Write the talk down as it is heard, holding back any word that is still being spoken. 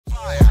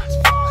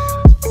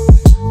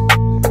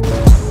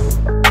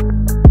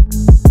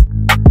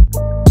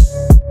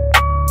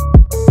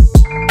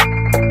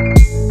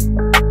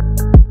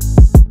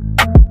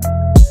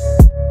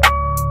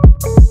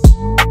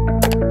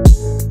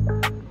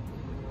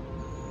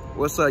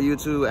What's up,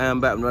 YouTube? I'm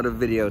back with another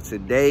video.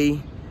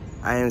 Today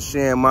I am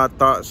sharing my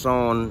thoughts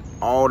on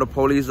all the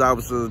police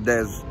officers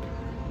that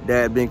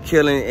have been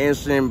killing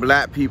innocent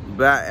black people,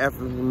 black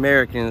African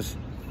Americans,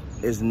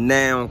 is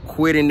now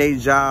quitting their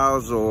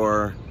jobs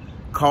or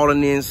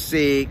calling in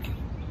sick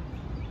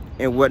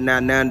and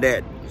whatnot. Now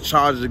that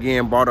charges are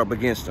getting brought up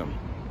against them.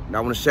 Now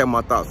I want to share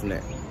my thoughts on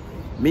that.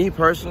 Me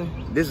personally,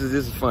 this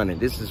is funny.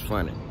 This is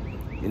funny.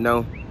 You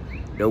know,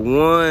 the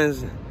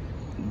ones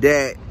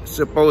that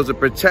supposed to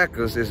protect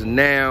us is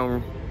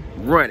now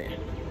running.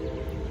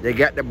 They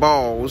got the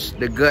balls,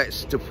 the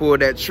guts to pull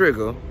that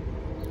trigger,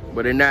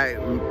 but they're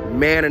not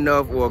man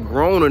enough or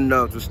grown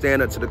enough to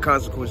stand up to the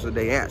consequences of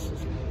their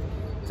actions.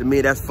 To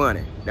me, that's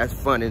funny. That's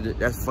funny.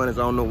 That's funny as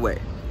I don't know what.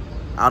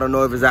 I don't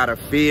know if it's out of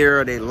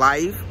fear of their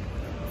life,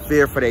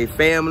 fear for their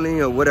family,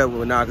 or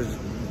whatever. Now, because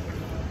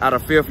out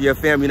of fear for your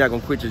family, you're not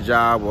gonna quit your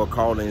job or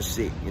call in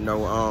sick. You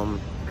know,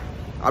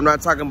 I'm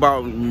not talking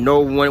about no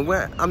one.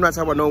 I'm not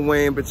talking about no one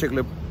in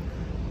particular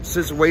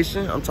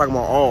situation. I'm talking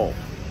about all.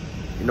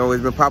 You know,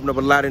 it's been popping up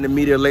a lot in the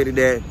media lately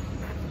that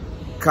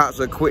cops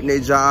are quitting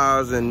their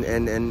jobs and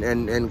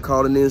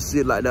calling in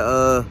sick, like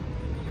the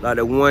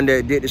one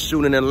that did the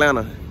shooting in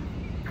Atlanta,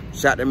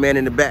 shot the man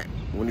in the back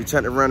when he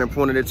turned around and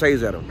pointed the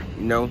taser at him.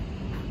 You know,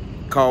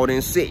 called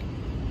in sick.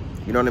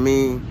 You know what I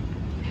mean?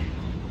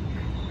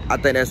 I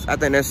think that's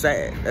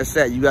sad. That's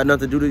sad. You got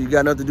nothing to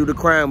do the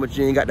crime, but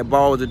you ain't got the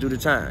balls to do the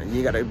time. You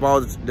ain't got the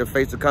balls to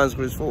face the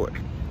consequences for it.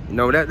 You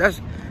know,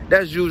 that's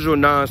usual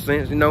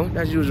nonsense. You know,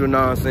 that's usual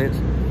nonsense.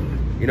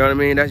 You know what I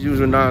mean? That's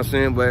usual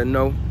nonsense. But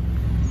no,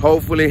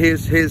 hopefully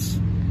his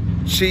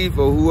chief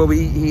or whoever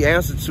he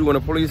answered to in the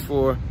police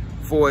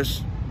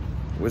force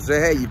would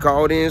say, hey, you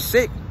called in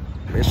sick.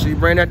 Make sure you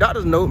bring that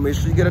doctor's note. Make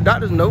sure you get a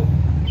doctor's note.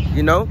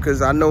 You know,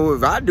 because I know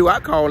if I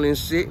call in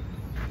sick,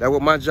 that's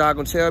what my job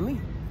gonna tell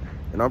me.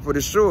 And I'm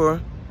pretty sure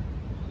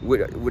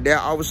with that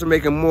officer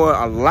making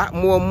a lot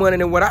more money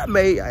than what I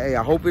made, hey,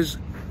 I hope his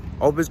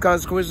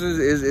consequences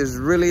is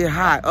really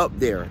high up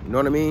there. You know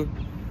what I mean?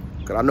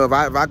 Cause I know if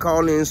I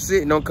call in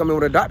sick and don't come in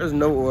with a doctor's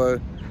note or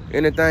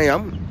anything,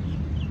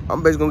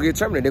 I'm basically gonna get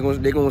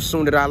terminated. They're gonna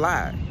assume that I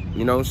lied.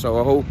 You know, so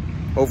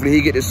I hopefully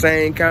he get the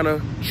same kind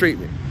of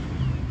treatment,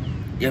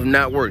 if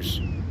not worse.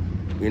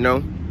 You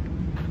know.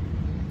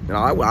 And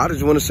I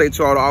just want to say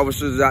to all the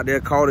officers out there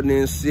calling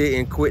in sick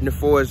and quitting the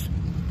force,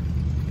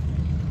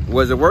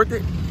 was it worth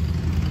it?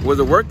 Was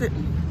it worth it?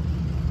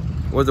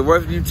 Was it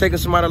worth you taking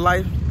somebody's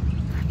life?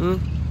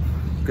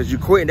 Because you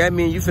quit, that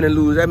means you finna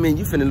lose. That means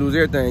you finna lose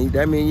everything.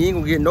 That means you ain't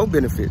gonna get no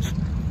benefits.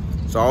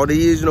 So all the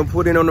years you don't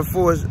put in on the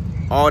force,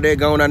 all that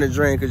going down the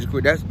drain because you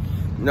quit. That's,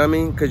 you know what I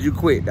mean? Because you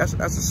quit. That's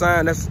a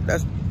sign. That's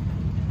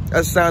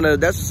a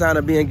sign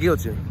of being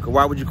guilty. Because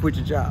why would you quit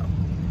your job?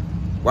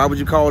 Why would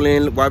you call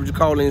in? Why would you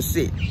call in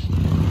sick?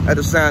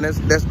 That's a sign.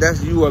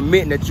 That's you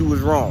admitting that you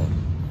was wrong.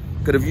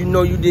 Because if you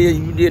know you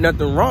did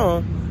nothing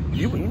wrong,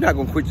 you're not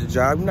gonna quit your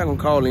job. You're not gonna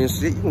call in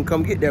sick. You can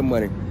come get that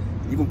money.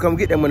 You can come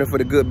get that money for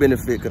the good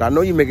benefit. Because I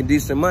know you're making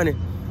decent money,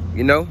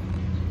 you know.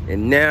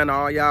 And now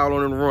all y'all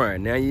on the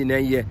run. Now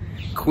you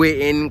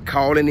quitting,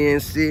 calling in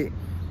sick.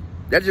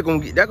 That's just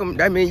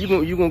that means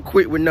you gonna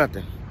quit with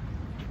nothing.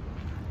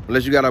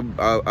 Unless you got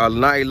a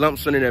nice lump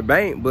sum in the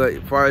bank. But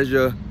as far as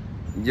your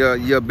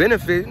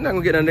benefit, you're not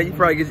gonna get on there.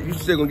 You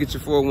still gonna get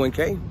your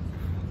 401k.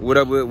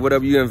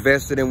 Whatever you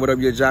invested in, whatever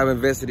your job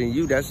invested in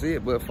you, that's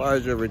it. But as far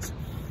as your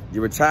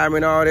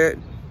retirement, all that,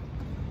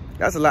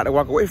 that's a lot to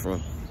walk away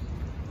from.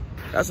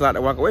 That's a lot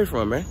to walk away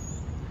from, man.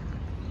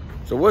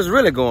 So what's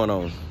really going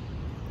on?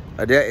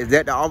 Is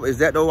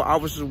that those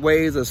officers'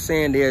 ways of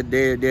saying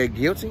they're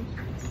guilty,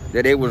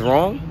 that they was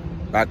wrong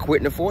by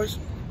quitting the force?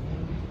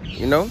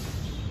 You know,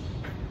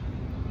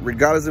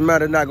 regardless of the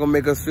matter, it's not gonna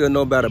make us feel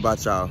no better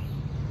about y'all.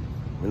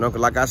 You know,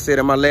 cause like I said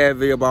in my last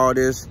video about all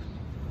this,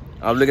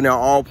 I'm looking at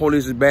all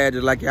police as bad,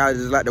 just like y'all,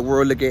 just like the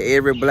world look at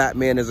every black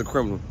man as a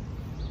criminal.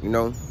 You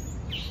know,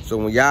 so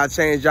when y'all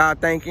change y'all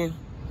thinking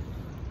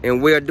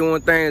and way of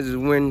doing things is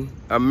when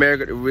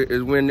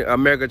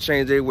America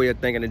changed their way of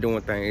thinking and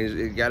doing things.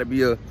 It gotta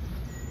be an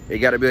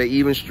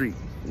even street.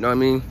 You know what I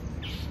mean?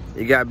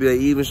 It gotta be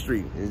an even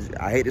street.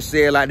 I hate to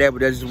say it like that,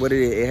 but that's just what it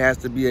is. It has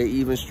to be an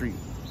even street.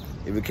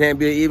 If it can't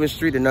be an even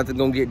street, then nothing's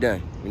gonna get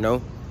done. You know.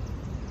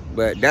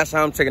 But that's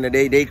how I'm taking it.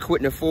 They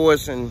quitting the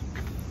force and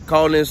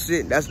calling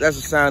sick. That's a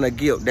sign of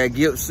guilt. That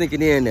guilt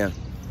sinking in now.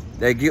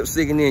 That guilt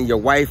sinking in. Your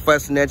wife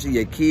fussing at you.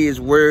 Your kids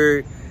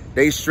worried.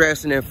 They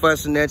stressing and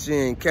fussing at you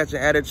and catching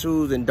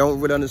attitudes and don't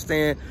really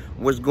understand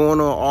what's going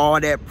on. All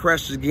that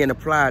pressure is getting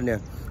applied now.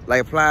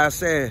 Like Plies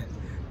said,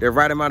 the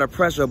right amount of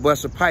pressure will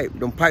bust a pipe.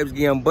 Them pipes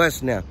getting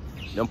bust now.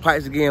 Them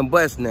pipes are getting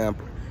bust now.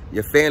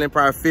 Your family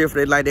probably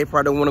fearful. They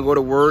probably don't want to go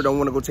to work, don't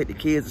want to go take the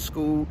kids to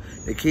school.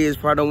 The kids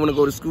probably don't want to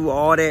go to school.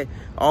 All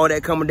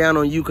that coming down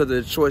on you because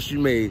of the choice you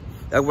made.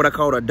 That's what I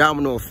call a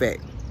domino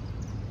effect.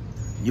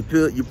 You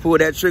pull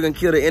that trigger and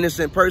kill the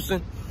innocent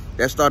person,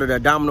 that started a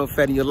domino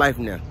effect in your life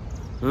now.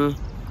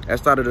 That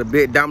started a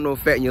big domino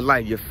effect in your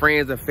life. Your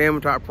friends and family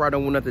probably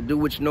don't want nothing to do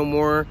with you no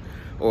more,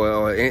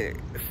 or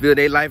feel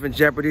their life in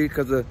jeopardy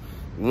because of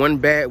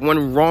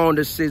one wrong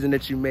decision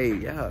that you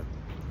made. Yeah.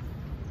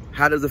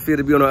 How does it feel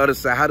to be on the other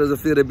side? How does it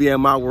feel to be in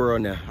my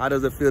world now? How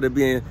does it feel to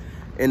be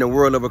in the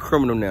world of a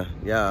criminal now?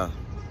 Yeah.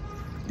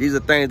 These are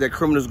things that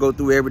criminals go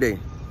through every day,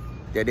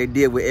 that they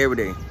deal with every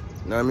day. You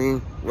know what I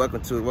mean?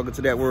 Welcome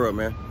to that world,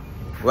 man.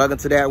 Welcome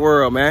to that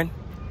world, man.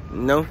 You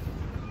know?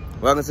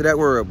 Welcome to that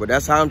world. But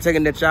that's how I'm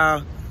taking that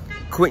y'all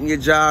quitting your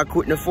job,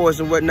 quitting the force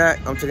and whatnot.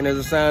 I'm taking it as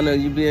a sign of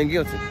you being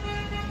guilty.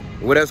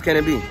 What else can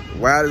it be?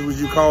 Why would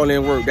you call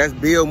in work? That's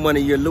bill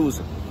money you're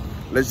losing.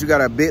 Unless you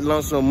got a big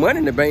lump sum money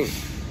in the bank.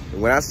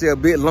 When I say a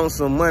big lump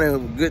sum money, a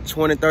good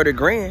 20, 30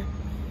 grand,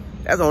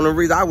 that's the only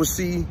reason I would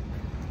see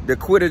to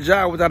quit a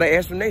job without an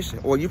explanation.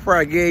 Or you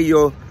probably gave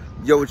your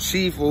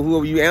chief or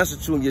whoever you answer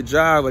to in your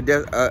job an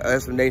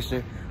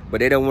explanation,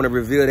 but they don't want to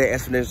reveal that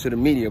explanation to the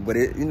media. But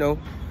you know,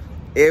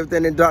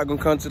 everything in the dark gonna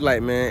come to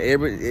light,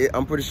 man.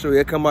 I'm pretty sure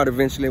it'll come out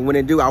eventually. And when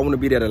it do, I want to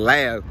be there to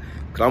laugh.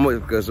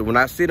 Because when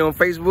I see it on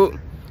Facebook,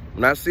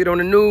 when I see it on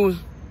the news,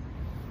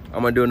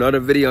 I'm gonna do another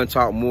video and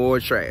talk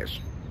more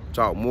trash.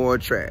 Talk more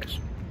trash.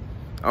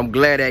 I'm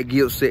glad that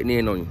guilt sitting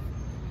in on you.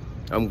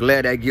 I'm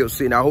glad that guilt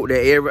sitting. I hope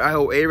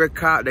every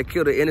cop that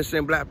killed an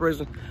innocent black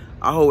person,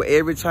 I hope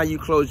every time you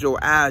close your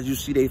eyes, you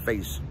see their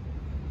face.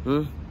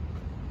 I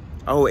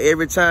hope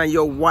every time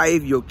your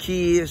wife, your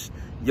kids,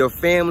 your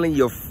family,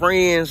 your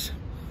friends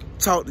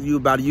talk to you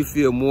about it, you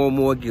feel more and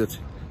more guilty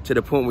to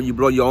the point where you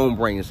blow your own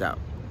brains out.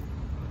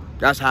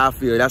 That's how I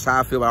feel. That's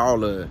how I feel about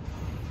all of it.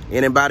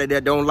 Anybody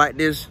that don't like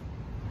this,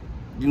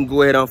 you can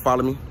go ahead and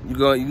unfollow me. You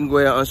can go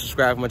ahead and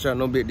unsubscribe from my channel.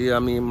 No big deal. I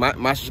mean,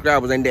 my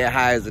subscribers ain't that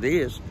high as it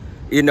is.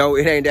 You know,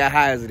 it ain't that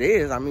high as it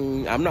is. I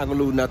mean, I'm not gonna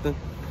lose nothing.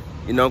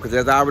 You know, because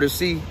as I already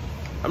see,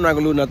 I'm not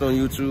gonna lose nothing on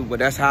YouTube. But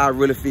that's how I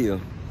really feel.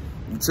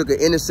 You took an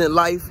innocent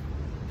life.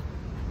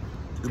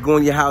 Just go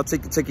in your house,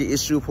 take your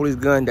issue police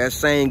gun, that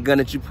same gun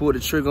that you pulled the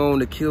trigger on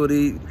to kill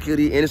the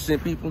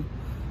innocent people,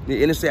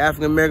 the innocent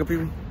African American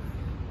people.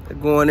 They're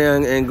going there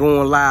and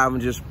going live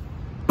and just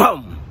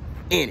boom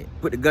in it.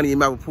 Put the gun in your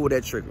mouth and pull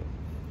that trigger.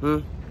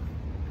 Then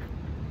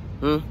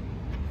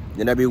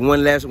there'll be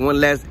one less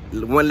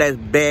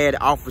bad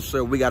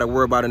officer we gotta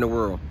worry about in the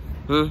world.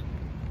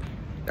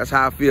 That's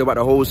how I feel about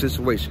the whole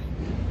situation.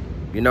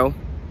 You know?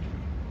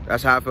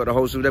 That's how I feel the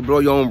whole situation. They blow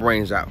your own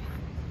brains out.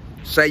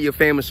 Save your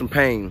family some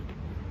pain.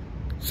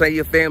 Save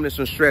your family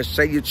some stress.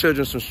 Save your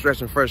children some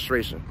stress and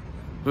frustration.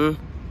 You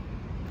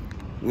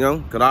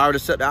know? Cause I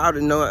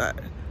already know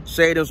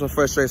save them some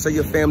frustration. Save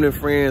your family and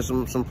friends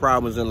some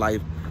problems in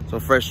life, some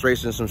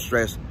frustration, some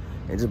stress,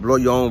 and just blow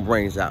your own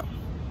brains out.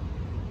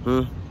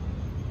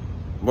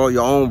 Blow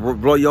your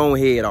own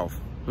head off.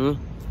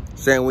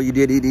 Saying what you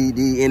did to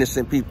these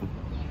innocent people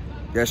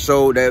that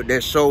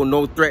showed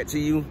no threat to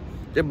you.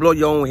 Just blow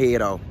your own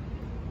head off.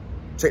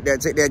 Take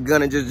that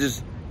gun and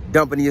just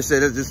dump it in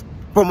yourself. Just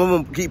boom, boom,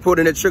 boom. Keep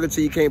pulling that trigger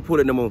till you can't pull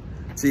it no more.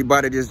 Till your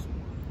body just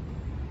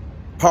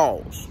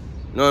pause.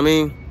 You know what I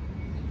mean?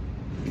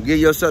 You give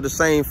yourself the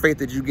same faith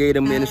that you gave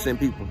them innocent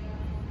people.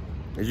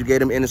 As you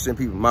gave them innocent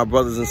people, my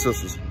brothers and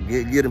sisters.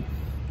 Give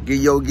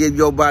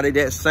your body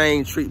that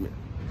same treatment.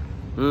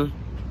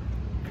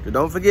 But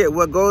don't forget,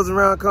 what goes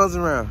around comes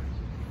around.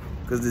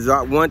 Because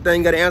there's one thing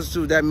you got to answer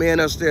to, that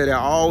man upstairs, that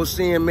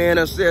all-seeing man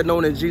upstairs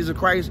known as Jesus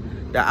Christ,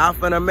 the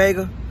Alpha and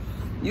Omega.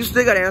 You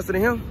still got to answer to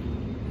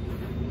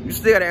him. You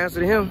still got to answer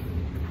to him.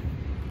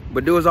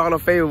 But do us all a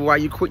favor while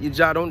you quit your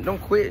job. Don't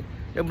quit.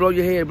 Don't blow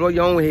your head, blow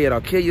your own head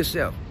off. Kill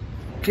yourself.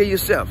 Kill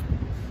yourself.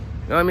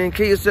 You know what I mean?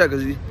 Kill yourself.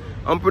 Because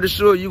I'm pretty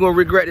sure you're going to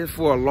regret this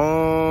for a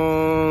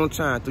long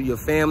time. Through your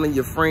family,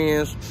 your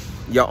friends,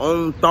 your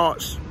own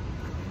thoughts.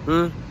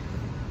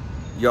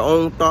 Your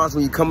own thoughts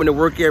when you come into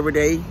work every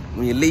day.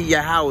 When you leave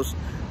your house,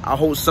 I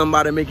hope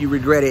somebody make you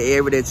regret it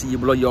every day till you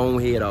blow your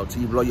own head out.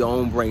 Till you blow your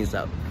own brains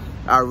out.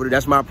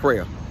 That's my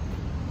prayer.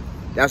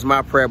 That's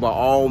my prayer by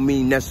all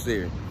means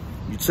necessary.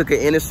 You took an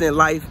innocent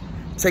life.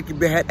 Had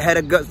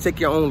the guts to take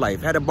your own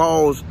life. Had the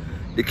balls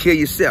to kill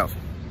yourself.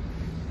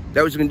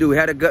 That's what you can do.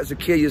 Had the guts to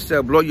kill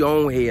yourself. Blow your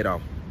own head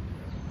off.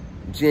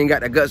 But you ain't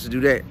got the guts to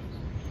do that.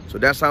 So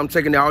that's how I'm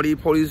taking all these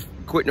police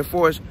quitting the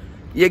force.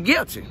 You're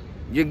guilty.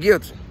 You're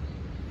guilty.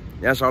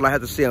 That's all I have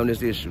to say on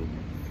this issue.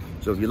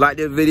 So if you like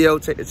this video,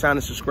 take the time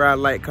to subscribe,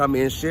 like,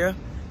 comment, and share.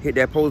 Hit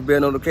that post bell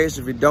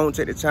notification. If you don't,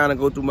 take the time to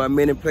go through my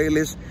many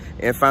playlists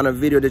and find a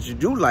video that you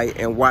do like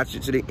and watch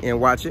it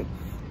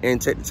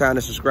And take the time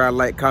to subscribe,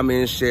 like, comment,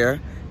 and share,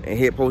 and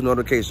hit post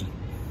notification.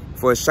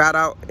 For a shout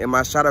out in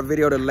my shout out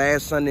video the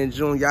last Sunday in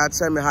June, y'all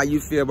tell me how you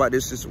feel about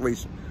this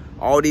situation.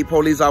 All these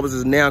police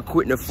officers now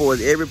quitting the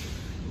force. A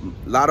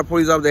lot of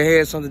police officers that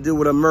had something to do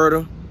with a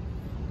murder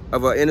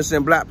of an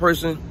innocent black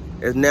person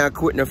is now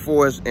quitting the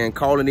force and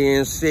calling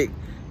in sick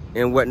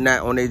and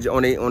whatnot on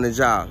the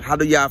job. How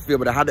do y'all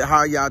feel about that? How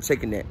are y'all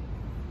taking that?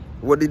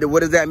 What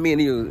does that mean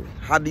to you?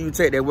 How do you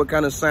take that? What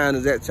kind of sign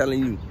is that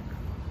telling you?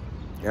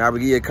 And I will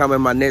give you a comment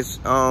in my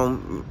next,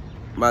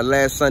 my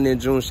last Sunday in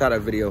June shout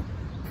out video.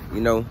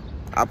 You know,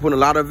 I put a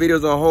lot of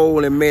videos on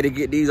hold and made to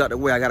get these out the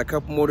way. I got a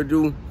couple more to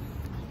do.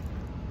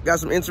 got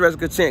some interesting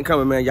content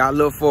coming, man. Y'all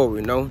look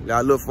forward, you know.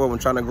 Y'all look forward. I'm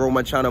trying to grow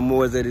my channel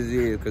more as it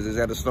is, because it's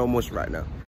at a slow motion right now.